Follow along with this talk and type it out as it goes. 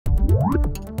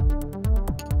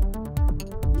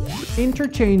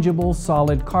Interchangeable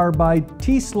solid carbide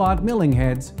T-slot milling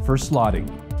heads for slotting.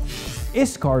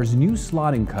 ISCAR's new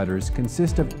slotting cutters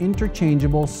consist of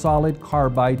interchangeable solid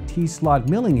carbide T-slot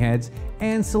milling heads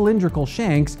and cylindrical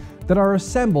shanks that are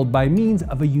assembled by means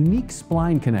of a unique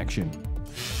spline connection.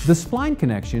 The spline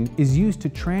connection is used to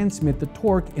transmit the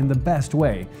torque in the best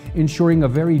way, ensuring a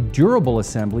very durable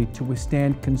assembly to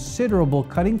withstand considerable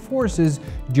cutting forces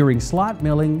during slot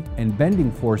milling and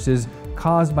bending forces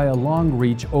caused by a long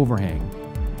reach overhang.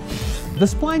 The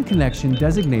spline connection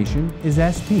designation is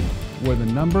SP, where the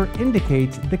number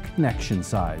indicates the connection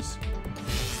size.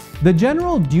 The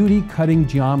general duty cutting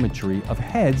geometry of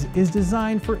heads is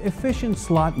designed for efficient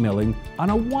slot milling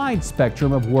on a wide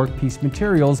spectrum of workpiece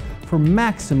materials for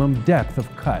maximum depth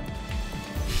of cut.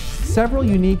 Several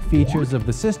unique features of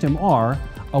the system are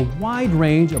a wide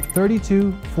range of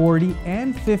 32, 40,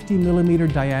 and 50 millimeter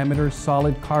diameter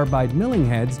solid carbide milling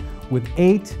heads with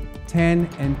 8, 10,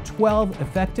 and 12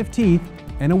 effective teeth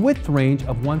and a width range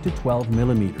of 1 to 12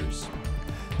 millimeters.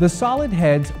 The solid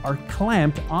heads are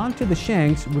clamped onto the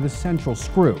shanks with a central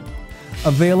screw,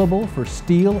 available for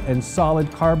steel and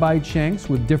solid carbide shanks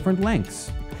with different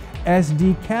lengths.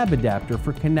 SD cab adapter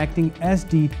for connecting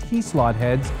SD T-slot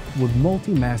heads with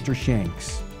multi-master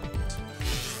shanks.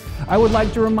 I would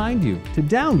like to remind you to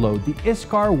download the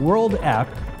ISCAR World app,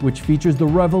 which features the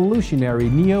revolutionary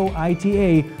Neo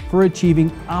ITA for achieving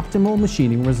optimal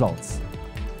machining results.